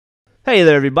Hey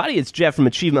there everybody, it's Jeff from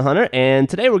Achievement Hunter, and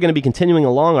today we're going to be continuing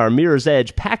along our Mirror's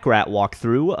Edge Pack Rat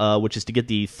walkthrough, which is to get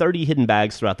the 30 hidden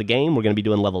bags throughout the game. We're going to be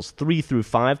doing levels 3 through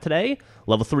 5 today.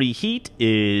 Level 3 Heat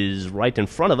is right in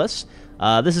front of us.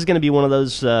 This is going to be one of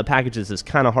those packages that's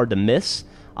kind of hard to miss.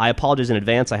 I apologize in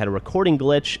advance, I had a recording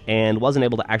glitch and wasn't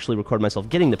able to actually record myself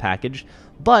getting the package,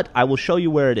 but I will show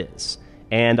you where it is.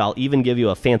 And I'll even give you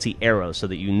a fancy arrow so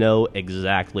that you know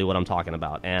exactly what I'm talking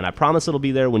about. And I promise it'll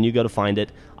be there when you go to find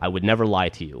it. I would never lie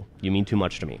to you. You mean too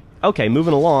much to me. Okay,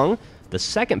 moving along. The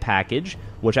second package,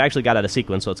 which I actually got out of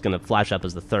sequence, so it's going to flash up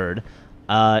as the third,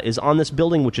 is on this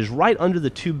building, which is right under the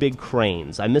two big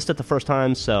cranes. I missed it the first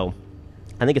time, so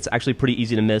I think it's actually pretty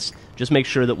easy to miss. Just make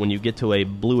sure that when you get to a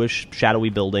bluish,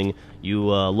 shadowy building, you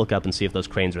look up and see if those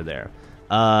cranes are there.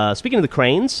 Speaking of the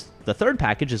cranes, the third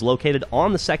package is located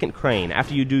on the second crane.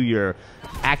 After you do your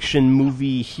action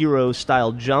movie hero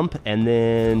style jump and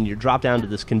then you drop down to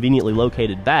this conveniently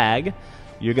located bag,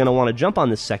 you're going to want to jump on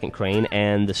this second crane,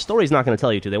 and the story's not going to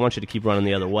tell you to. They want you to keep running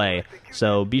the other way.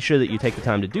 So be sure that you take the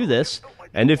time to do this,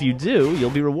 and if you do,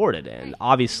 you'll be rewarded. And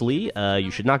obviously,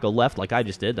 you should not go left like I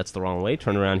just did. That's the wrong way.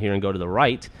 Turn around here and go to the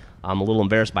right. I'm a little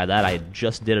embarrassed by that. I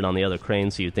just did it on the other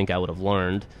crane, so you'd think I would have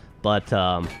learned. But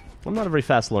I'm not a very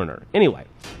fast learner. Anyway,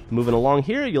 moving along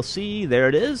here, you'll see there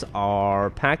it is, our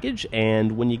package,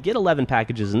 and when you get 11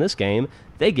 packages in this game,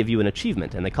 they give you an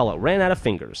achievement, and they call it Ran Out of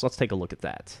Fingers. Let's take a look at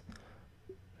that.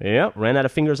 Yep, Ran Out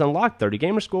of Fingers unlocked, 30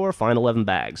 gamer score, find 11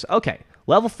 bags. Okay,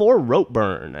 level 4, Rope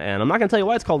Burn, and I'm not going to tell you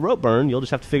why it's called Rope Burn, you'll just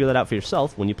have to figure that out for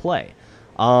yourself when you play.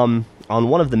 On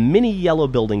one of the many yellow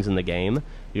buildings in the game,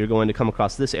 you're going to come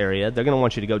across this area. They're going to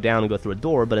want you to go down and go through a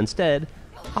door, but instead,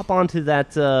 hop onto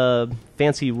that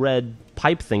fancy red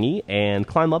pipe thingy and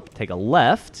climb up, take a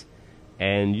left,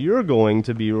 and you're going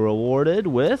to be rewarded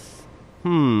with,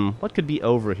 what could be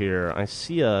over here? I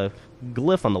see a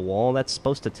glyph on the wall. That's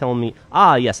supposed to tell me,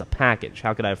 yes, a package.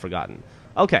 How could I have forgotten?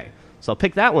 Okay, so I'll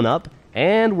pick that one up,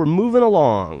 and we're moving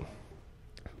along.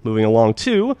 Moving along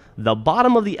to the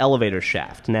bottom of the elevator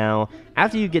shaft. Now,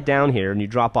 after you get down here and you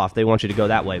drop off, they want you to go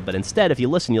that way. But instead, if you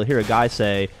listen, you'll hear a guy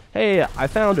say, "Hey, I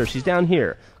found her. She's down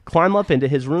here." Climb up into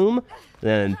his room,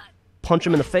 then punch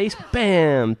him in the face.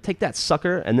 Bam! Take that,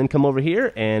 sucker. And then come over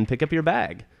here and pick up your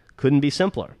bag. Couldn't be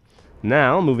simpler.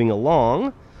 Now, moving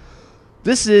along,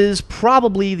 this is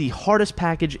probably the hardest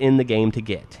package in the game to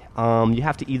get. You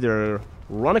have to either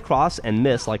run across and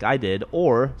miss like I did,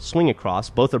 or swing across.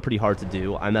 Both are pretty hard to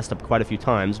do. I messed up quite a few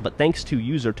times, but thanks to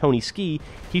user Tony Ski,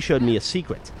 he showed me a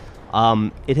secret.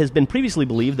 It has been previously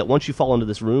believed that once you fall into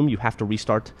this room, you have to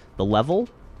restart the level,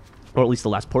 or at least the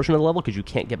last portion of the level, because you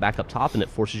can't get back up top and it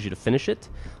forces you to finish it.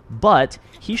 But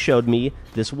he showed me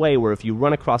this way where if you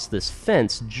run across this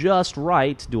fence just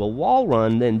right, do a wall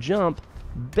run, then jump,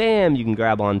 bam, you can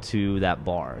grab onto that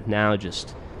bar. Now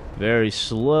just very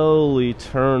slowly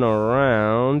turn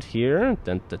around here.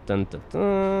 Dun, dun, dun, dun, dun.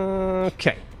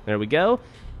 Okay, there we go.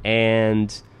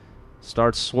 And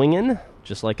start swinging,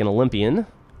 just like an Olympian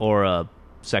or a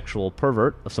sexual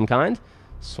pervert of some kind.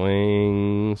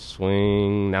 Swing,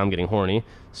 swing. Now I'm getting horny.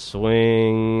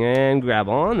 Swing and grab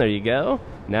on. There you go.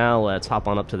 Now let's hop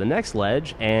on up to the next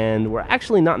ledge. And we're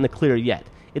actually not in the clear yet.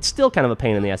 It's still kind of a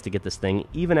pain in the ass to get this thing,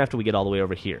 even after we get all the way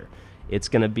over here. It's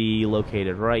going to be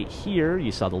located right here.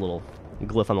 You saw the little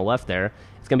glyph on the left there.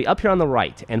 It's going to be up here on the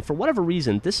right. And for whatever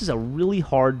reason, this is a really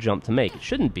hard jump to make. It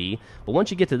shouldn't be, but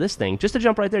once you get to this thing, just to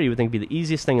jump right there, you would think would be the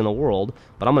easiest thing in the world.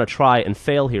 But I'm going to try and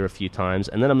fail here a few times,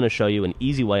 and then I'm going to show you an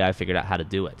easy way I figured out how to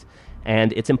do it.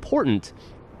 And it's important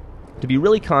to be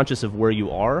really conscious of where you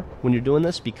are when you're doing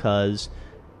this, because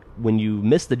when you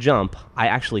miss the jump, I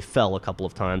actually fell a couple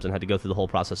of times and had to go through the whole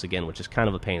process again, which is kind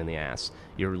of a pain in the ass.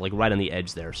 You're like right on the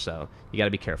edge there, so you got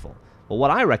to be careful. Well, what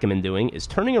I recommend doing is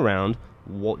turning around,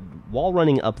 wall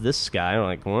running up this guy.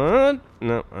 Like, what?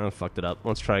 No, I fucked it up.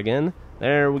 Let's try again.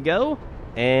 There we go.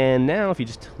 And now if you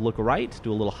just look right,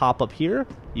 do a little hop up here,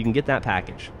 you can get that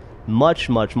package. Much,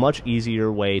 much, much easier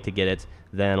way to get it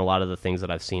than a lot of the things that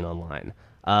I've seen online.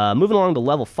 Moving along to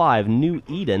level 5, New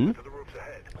Eden.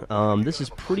 This is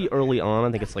pretty early on.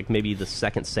 I think it's like maybe the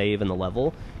second save in the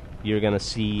level. You're going to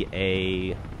see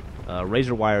a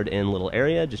razor wired in little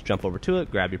area. Just jump over to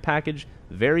it, grab your package.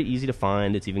 Very easy to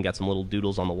find. It's even got some little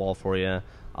doodles on the wall for you.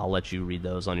 I'll let you read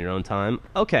those on your own time.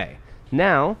 Okay,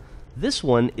 now this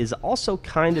one is also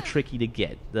kind of tricky to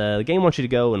get. The game wants you to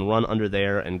go and run under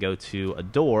there and go to a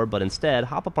door, but instead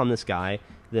hop up on this guy,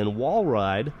 then wall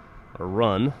ride, or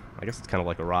run, I guess it's kind of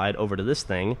like a ride, over to this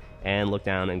thing, and look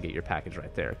down and get your package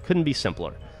right there. Couldn't be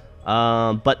simpler.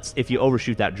 But if you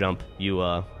overshoot that jump, you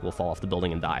will fall off the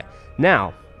building and die.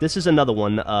 Now, this is another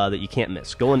one that you can't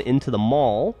miss. Going into the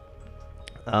mall,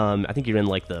 I think you're in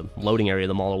like the loading area of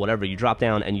the mall or whatever. You drop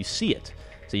down and you see it.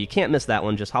 So you can't miss that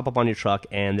one. Just hop up on your truck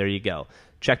and there you go.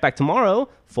 Check back tomorrow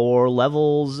for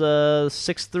levels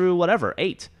 6 through whatever,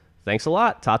 8. Thanks a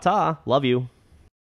lot. Ta-ta. Love you.